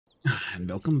and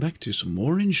welcome back to some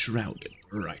more Enshrouded.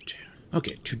 Right.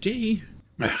 Okay, today...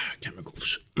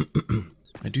 chemicals.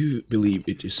 I do believe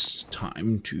it is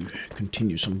time to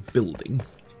continue some building.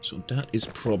 So that is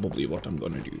probably what I'm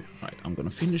gonna do. Right, I'm gonna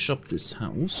finish up this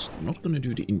house. I'm not gonna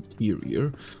do the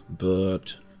interior,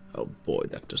 but... oh boy,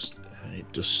 that does...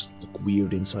 it does look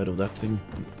weird inside of that thing.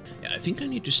 Yeah, I think I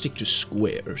need to stick to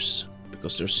squares,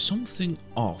 because there's something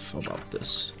off about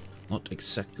this. Not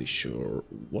exactly sure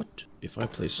what. If I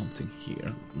place something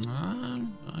here,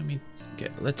 I mean, okay,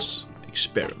 let's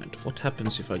experiment. What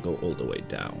happens if I go all the way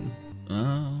down?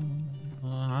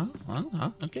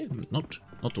 Okay,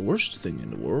 not the worst thing in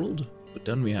the world. But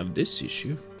then we have this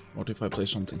issue. What if I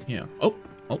place something here? Oh,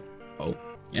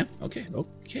 yeah, okay.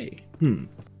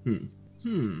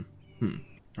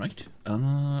 Right.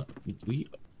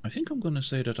 I think I'm gonna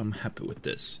say that I'm happy with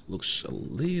this. Looks a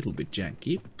little bit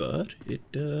janky, but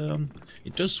it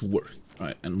does work.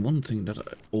 Right, and one thing that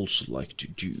I also like to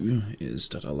do is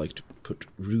that I like to put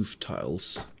roof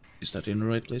tiles. Is that in the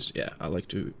right place? Yeah, I like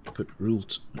to put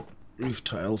roof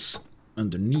tiles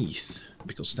underneath,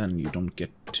 because then you don't get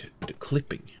the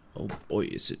clipping. Oh boy,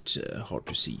 is it hard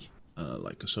to see.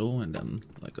 Like so, and then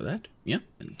like that. Yeah,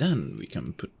 and then we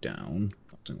can put down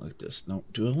something like this. Now,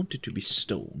 do I want it to be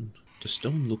stone? The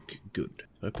stone look good.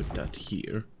 If I put that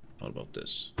here, what about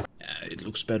this? Yeah, it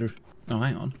looks better. No,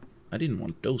 hang on. I didn't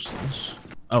want those things.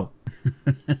 Oh.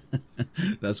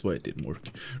 That's why it didn't work.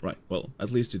 Right, well,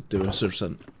 at least it serves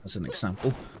as an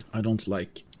example. I don't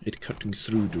like it cutting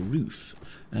through the roof.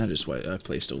 That is why I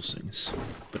placed those things.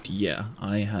 But yeah,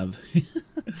 I have...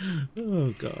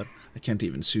 oh god. I can't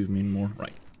even zoom in more.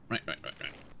 Right.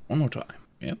 One more time.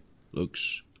 Yeah,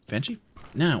 looks fancy.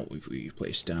 Now, if we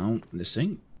place down this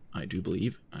thing, I do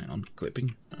believe, hang on,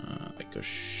 clipping, like a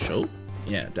show.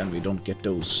 Yeah, then we don't get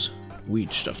those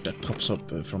weird stuff that pops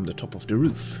up from the top of the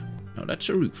roof. Now that's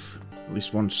a roof. At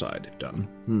least one side done.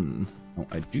 Oh,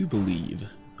 I do believe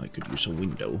I could use a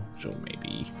window, so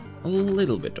maybe a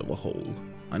little bit of a hole.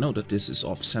 I know that this is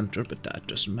off-center, but that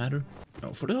doesn't matter.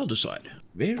 Now for the other side.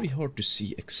 Very hard to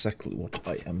see exactly what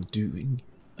I am doing.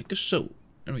 Like so.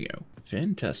 There we go.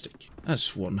 Fantastic.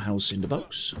 That's one house in the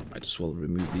box. Might as well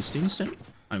remove these things then.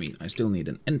 I mean, I still need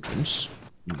an entrance.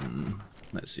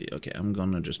 Let's see. Okay, I'm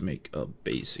gonna just make a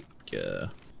basic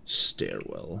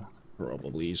stairwell.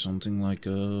 Probably something like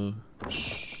a...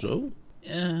 so?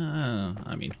 Yeah,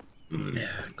 I mean,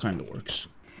 kinda works.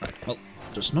 Right, well,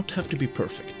 does not have to be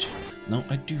perfect. Now,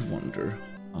 I do wonder...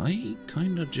 I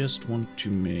kinda just want to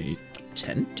make a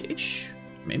tent-ish,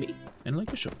 maybe? And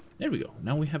like a show. There we go.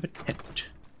 Now we have a tent.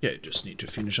 Yeah, just need to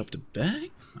finish up the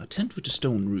back. A tent with a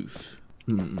stone roof.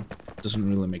 Doesn't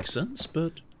really make sense,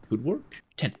 but could work.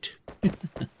 Tent.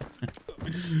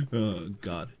 Oh,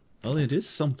 God. Well, it is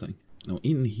something. Now,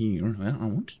 in here, well, I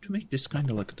wanted to make this kind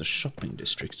of like the shopping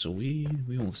district, so we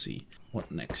will see. What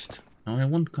next? Now, I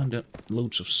want kind of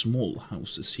loads of small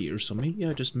houses here, so maybe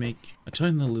I just make a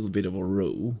tiny little bit of a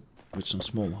row with some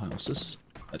small houses.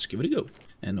 Let's give it a go.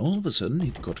 And all of a sudden,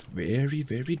 it got very,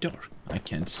 very dark. I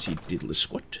can't see diddly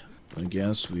squat. I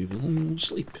guess we will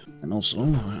sleep. And also,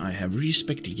 I have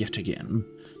respect yet again.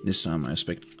 This time I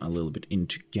expect a little bit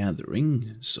into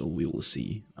gathering, so we will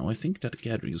see. Now I think that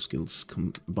gathering skills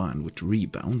combined with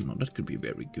rebound, now that could be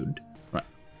very good. Right,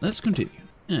 let's continue.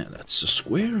 Yeah, that's a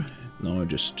square. Now I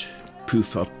just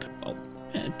poof up, well,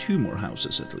 2 more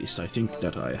houses at least. I think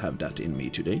that I have that in me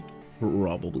today.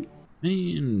 Probably.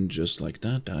 And just like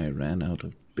that, I ran out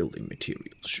of building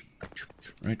materials.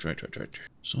 Right.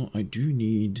 So I do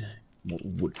need more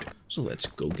wood. So let's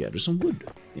go gather some wood.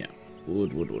 Yeah,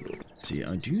 wood. See,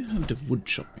 I do have the wood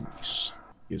chopping.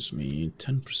 Gives me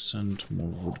 10% more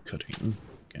wood cutting.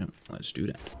 Okay, let's do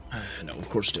that. Now, of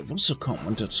course, there was a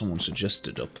comment that someone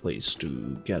suggested a place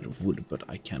to gather wood, but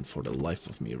I can't for the life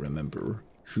of me remember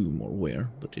whom or where,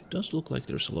 but it does look like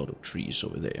there's a lot of trees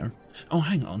over there. Oh,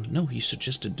 hang on. No, he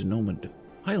suggested the Nomad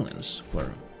Highlands,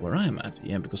 where I'm at.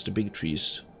 Yeah, because the big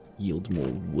trees yield more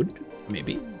wood,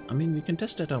 maybe. I mean, we can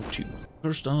test that out too.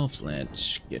 First off,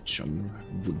 let's get some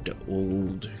wood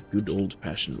the good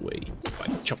old-fashioned way by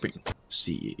chopping.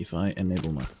 See if I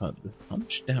enable my HUD. How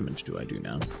much damage do I do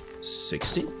now?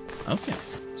 60? Okay,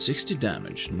 60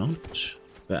 damage, not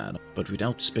bad. But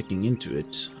without speccing into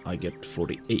it, I get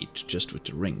 48 just with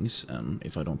the rings, and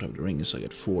if I don't have the rings, I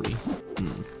get 40.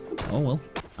 Oh well.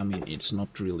 I mean, it's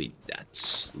not really that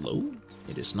slow.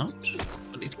 It is not,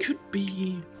 but it could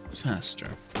be faster.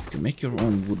 You can make your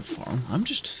own wood farm. I'm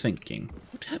just thinking,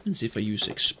 what happens if I use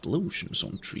explosions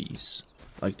on trees?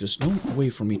 Like, there's no way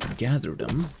for me to gather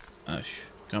them.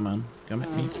 Come on, come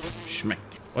at me. Schmeck.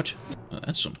 What?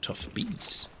 That's some tough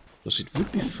beats. Because it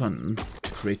would be fun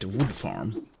to create a wood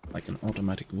farm like an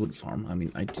automatic wood farm. I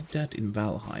mean, I did that in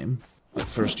Valheim. Like,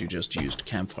 first you just used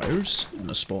campfires and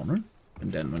a spawner,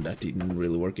 and then when that didn't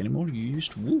really work anymore, you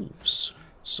used wolves.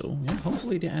 So, yeah,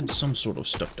 hopefully they add some sort of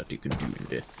stuff that you can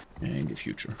do in the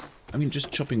future. I mean,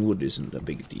 just chopping wood isn't a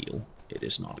big deal. It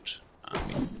is not. I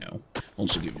mean, you know,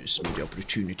 also gives me the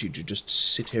opportunity to just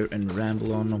sit here and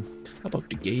ramble on about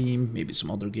the game, maybe some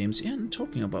other games. Yeah, and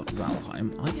talking about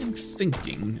Valheim, I am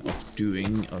thinking of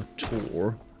doing a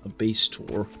tour, a base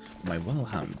tour, of my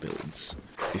Valheim builds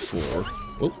before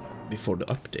the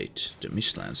update, the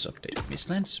Mistlands update.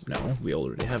 Mistlands? No, we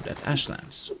already have that.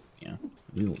 Ashlands. Yeah,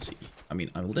 we will see. I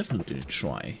mean, I will definitely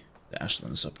try the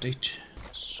Ashlands update.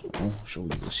 So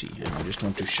we will see. And I just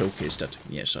want to showcase that,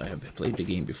 yes, I have played the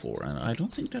game before, and I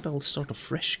don't think that I'll start a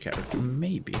fresh character,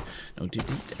 maybe. No, did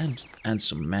it add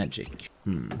some magic?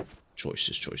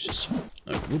 Choices.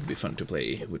 It would be fun to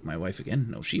play with my wife again.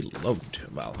 No, she loved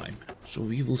Valheim. So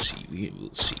we will see.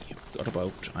 Got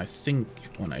about, I think,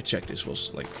 when I checked, this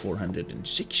was like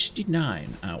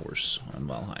 469 hours on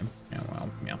Valheim. Yeah, well,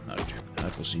 yeah,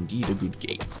 that was indeed a good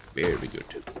game. Very good.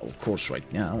 Of course,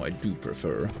 right now, I do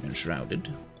prefer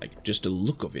Enshrouded. Like, just the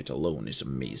look of it alone is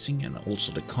amazing, and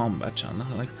also the combat. And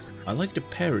I like the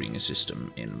pairing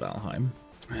system in Valheim.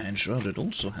 Enshrouded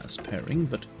also has pairing,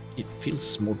 but it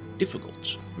feels more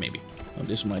difficult, maybe. Now,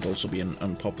 this might also be an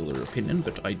unpopular opinion,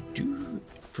 but I do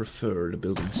prefer the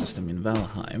building system in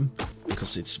Valheim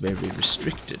because it's very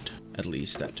restricted, at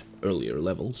least at earlier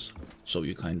levels. So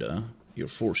you're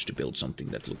forced to build something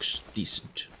that looks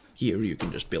decent. Here you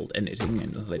can just build anything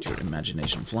and let your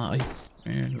imagination fly.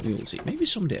 And we will see. Maybe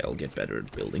someday I'll get better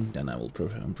at building, then I will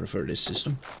prefer this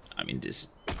system. I mean, this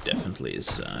definitely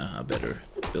is a better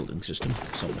building system.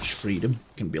 So much freedom.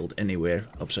 You can build anywhere,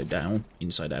 upside down,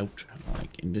 inside out.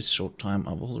 Like, in this short time,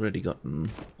 I've already gotten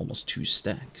almost 2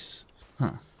 stacks.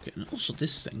 Huh. Okay, and also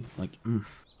this thing, like,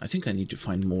 I think I need to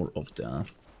find more of the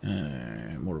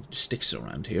sticks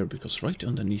around here, because right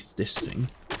underneath this thing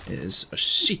is a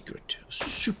secret.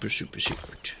 Super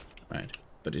secret. Right.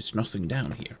 But it's nothing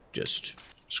down here, just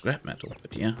scrap metal.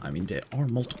 But yeah, I mean, there are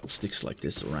multiple sticks like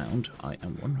this around. I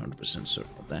am 100%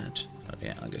 certain of that. But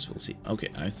yeah, I guess we'll see. Okay,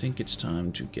 I think it's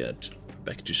time to get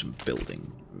back to some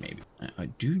building, maybe. I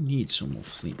do need some more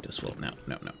flint as well. No.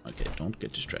 Okay, don't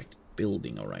get distracted.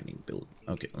 Building.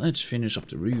 Okay, let's finish up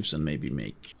the roofs and maybe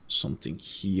make something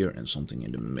here and something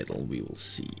in the middle. We will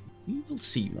see. We will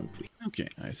see, won't we? Okay,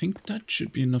 I think that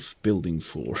should be enough building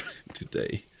for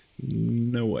today.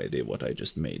 No idea what I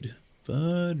just made,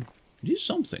 but it is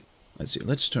something. Let's see,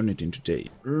 let's turn it into day.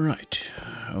 Right,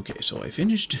 okay, so I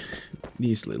finished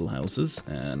these little houses,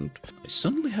 and I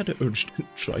suddenly had the urge to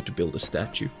try to build a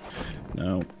statue.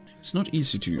 Now, it's not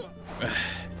easy to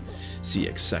see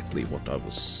exactly what I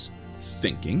was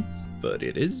thinking, but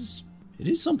it is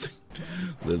something.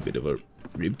 A little bit of a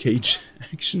ribcage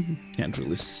action, can't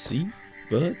really see,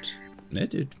 but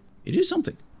it is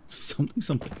something.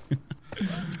 Something.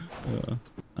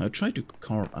 I tried to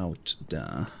carve out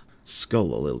the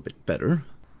skull a little bit better,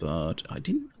 but I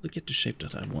didn't really get the shape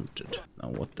that I wanted. Now,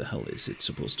 what the hell is it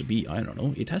supposed to be? I don't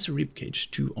know. It has a ribcage,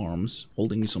 2 arms,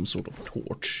 holding some sort of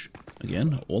torch.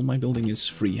 Again, all my building is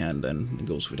freehand and it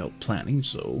goes without planning,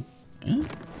 so yeah,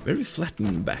 very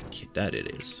flattened back, that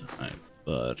it is.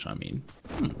 But, I mean,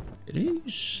 it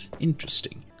is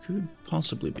interesting. Could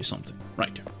possibly be something.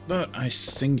 Right, but I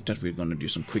think that we're gonna do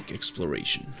some quick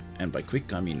exploration. And by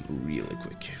quick, I mean really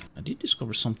quick. I did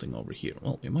discover something over here.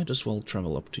 Well, we might as well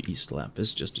travel up to East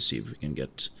Lapis just to see if we can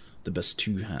get the best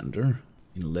 2-hander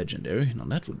in Legendary. Now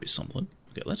that would be something.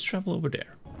 Okay, let's travel over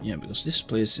there. Yeah, because this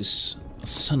place is a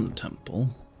sun temple.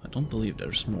 I don't believe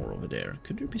there's more over there.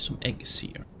 Could there be some eggs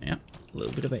here? Yeah, a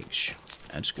little bit of eggs.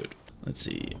 That's good. Let's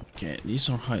see. Okay, these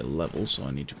are high level, so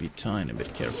I need to be tiny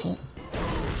bit careful.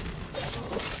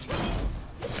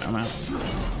 Come out.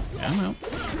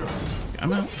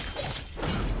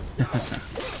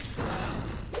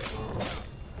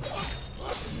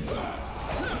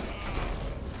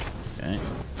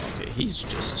 Okay, he's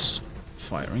just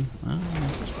firing.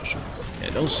 Nothing special. Yeah,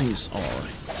 those things are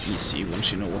easy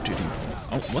once you know what to do.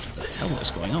 Oh, what the hell is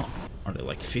going on? Are there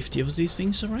like 50 of these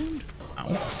things around?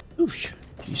 Ow. Oof.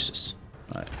 Jesus.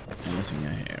 Right, anything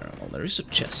I hear? Well, there is a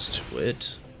chest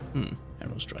with...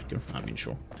 arrow striker, I mean,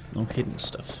 sure. No hidden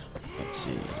stuff. Let's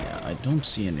see, yeah, I don't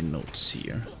see any notes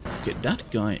here. Okay, that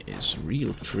guy is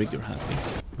real trigger happy.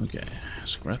 Okay,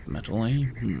 scrap metal, eh?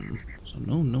 So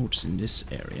no notes in this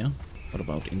area. What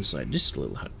about inside this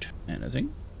little hut?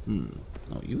 Anything?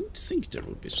 Now, you would think there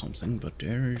would be something, but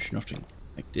there's nothing.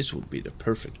 Like, this would be the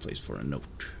perfect place for a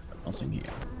note. Nothing here.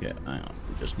 Okay,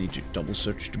 we just need to double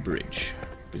search the bridge.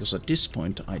 Because at this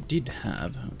point I did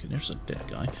have... Okay, there's a dead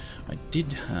guy. I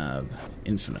did have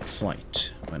infinite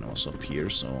flight when I was up here,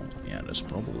 so yeah, there's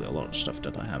probably a lot of stuff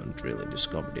that I haven't really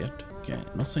discovered yet. Okay,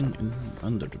 nothing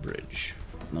under the bridge.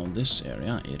 Now this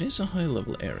area, it is a high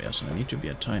level area, so I need to be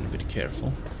a tiny bit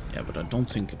careful. Yeah, but I don't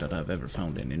think that I've ever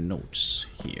found any notes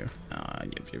here.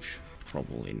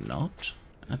 Probably not.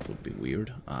 That would be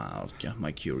weird. Okay,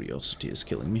 my curiosity is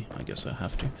killing me. I guess I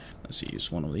have to. Let's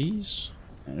use one of these.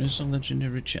 There is a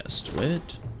legendary chest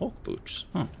with hawk boots.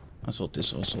 Huh. I thought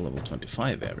this was a level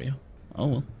 25 area. Oh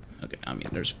well. Okay, I mean,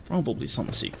 there's probably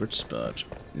some secrets, but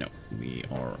no. We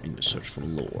are in the search for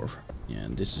lore.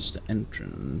 And this is the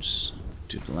entrance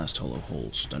to the last Hollow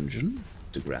Holes dungeon.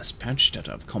 The grass patch that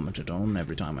I've commented on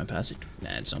every time I pass it.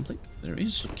 Add something. There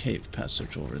is a cave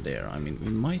passage over there. I mean,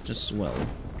 we might as well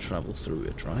travel through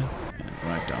it, right? And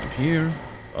right down here.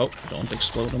 Oh, don't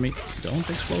explode on me. Don't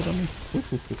explode on me.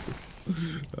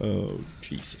 Oh,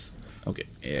 Jesus. Okay,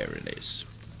 here it is.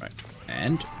 Right.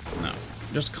 And now,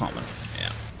 just common.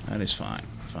 Yeah, that is fine.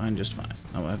 Fine, just fine.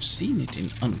 Now, I've seen it in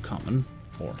uncommon.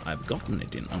 Or I've gotten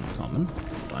it in uncommon,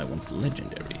 but I want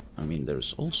legendary. I mean,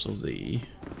 there's also the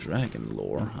dragon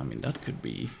lore. I mean, that could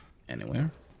be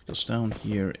anywhere. Because down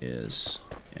here is,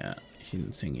 yeah,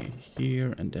 hidden thingy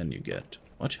here, and then you get...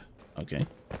 What? Okay.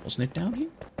 Wasn't it down here?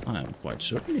 I'm quite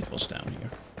certain it was down here.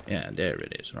 Yeah, there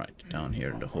it is, right. Down here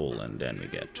in the hole, and then we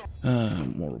get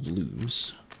more of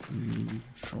looms.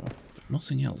 Sure. But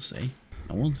nothing else, eh?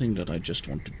 Now, one thing that I just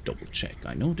want to double check.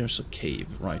 I know there's a cave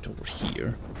right over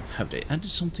here. Have they added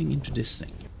something into this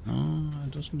thing? No,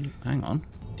 it doesn't... Hang on.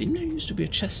 Didn't there used to be a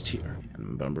chest here?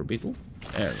 And Bumber Beetle?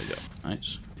 There we go.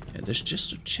 Nice. Yeah, there's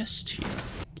just a chest here.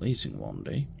 Blazing one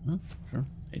day. Oh, sure.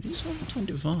 It is level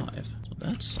 25. So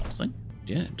that's something.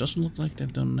 Yeah, it doesn't look like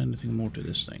they've done anything more to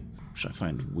this thing. Which I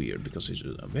find weird because it's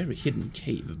a very hidden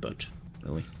cave, but...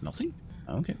 Really? Nothing?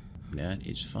 Okay. That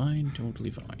is fine,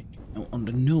 totally fine. Now, on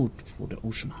the note for the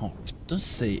Ocean Heart, it does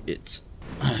say it's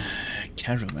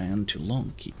caravan to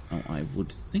Longkeep. Now, I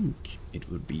would think it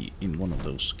would be in one of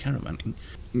those caravan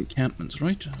encampments,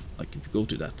 right? Like if you go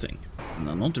to that thing. And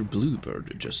another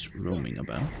bluebird just roaming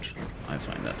about. I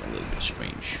find that a little bit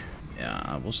strange. Yeah,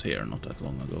 I was here not that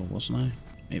long ago, wasn't I?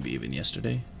 Maybe even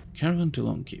yesterday. Caravan to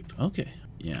Longkeep. Okay,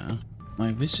 yeah.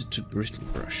 My visit to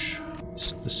Brittlebrush.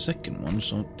 It's the second one,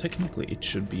 so technically it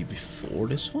should be before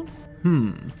this one?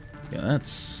 Yeah,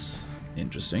 that's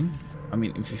interesting. I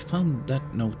mean, if we found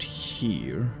that note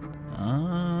here...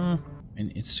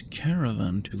 and it's a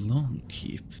caravan to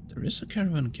Longkeep. There is a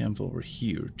caravan camp over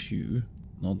here, too.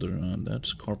 Another,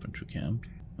 that's carpentry camp.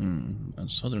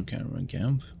 And southern caravan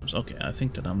camp. Okay, I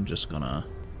think that I'm just gonna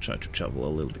try to travel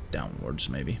a little bit downwards,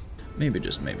 maybe. Maybe,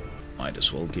 just maybe. Might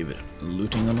as well give it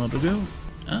looting another go.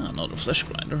 Another flesh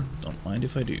grinder. Don't mind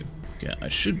if I do. Okay, I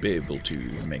should be able to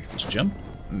make this jump.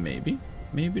 Maybe.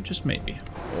 Maybe, just maybe.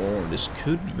 Or this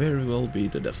could very well be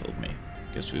the death of me.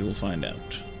 Guess we will find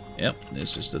out. Yep,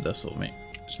 this is the death of me.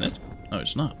 Isn't it? No,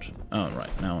 it's not. Oh,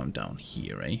 right, now I'm down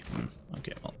here, eh?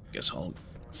 Okay, well, guess I'll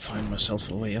find myself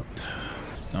a way up.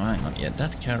 No, hang on. Yeah,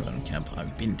 that caravan camp,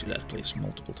 I've been to that place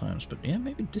multiple times. But yeah,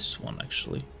 maybe this one,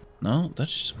 actually. No,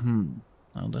 that's...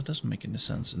 No, that doesn't make any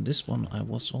sense. And this one I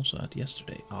was also at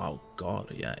yesterday. Oh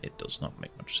god, yeah, it does not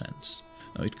make much sense.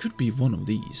 No, it could be one of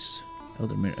these.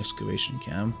 Eldermere Excavation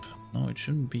Camp. No, it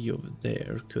shouldn't be over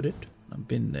there, could it? I've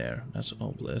been there. That's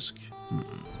Obelisk.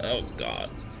 Oh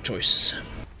god, choices.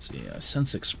 See, I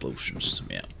sense explosions.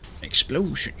 Yeah,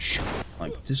 explosions.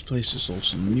 Like, this place is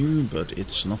also new, but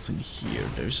it's nothing here.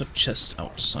 There's a chest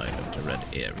outside of the red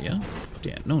area. But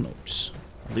yeah, no notes.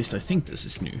 At least I think this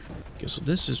is new. Okay, so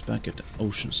this is back at the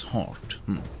Ocean's Heart.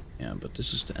 Yeah, but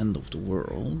this is the end of the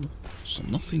world. So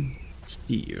nothing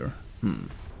here.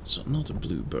 So not a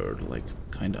bluebird, like,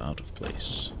 kinda out of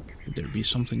place. Could there be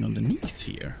something underneath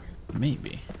here?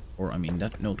 Maybe. Or, I mean,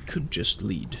 that note could just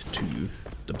lead to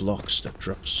the blocks that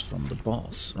drops from the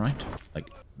boss, right? Like,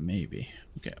 maybe.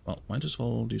 Okay, well, might as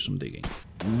well do some digging.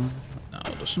 Now,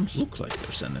 it doesn't look like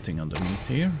there's anything underneath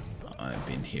here. I've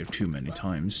been here too many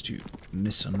times to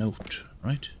miss a note,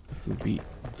 right? It would be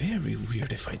very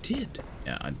weird if I did.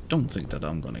 Yeah, I don't think that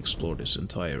I'm gonna explore this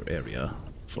entire area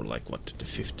for like, what, the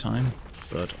 5th time?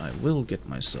 But I will get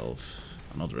myself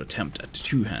another attempt at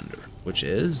two-hander, which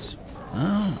is...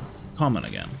 common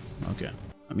again. Okay.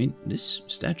 I mean, this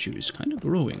statue is kind of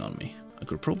growing on me. I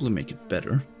could probably make it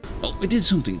better. Well, we did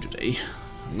something today.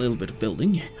 A little bit of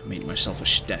building. I made myself a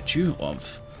statue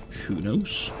of... who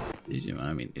knows?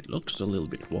 I mean, it looks a little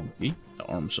bit wonky. The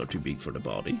arms are too big for the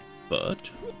body. But,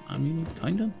 I mean, it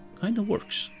kind of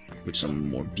works. With some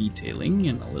more detailing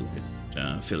and a little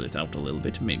bit, fill it out a little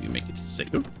bit, maybe make it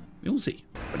thicker. We'll see.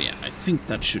 But yeah, I think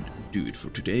that should do it for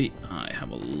today. I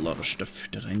have a lot of stuff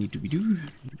that I need to do.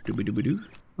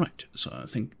 Right, so I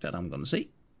think that I'm gonna say,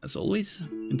 as always,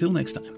 until next time.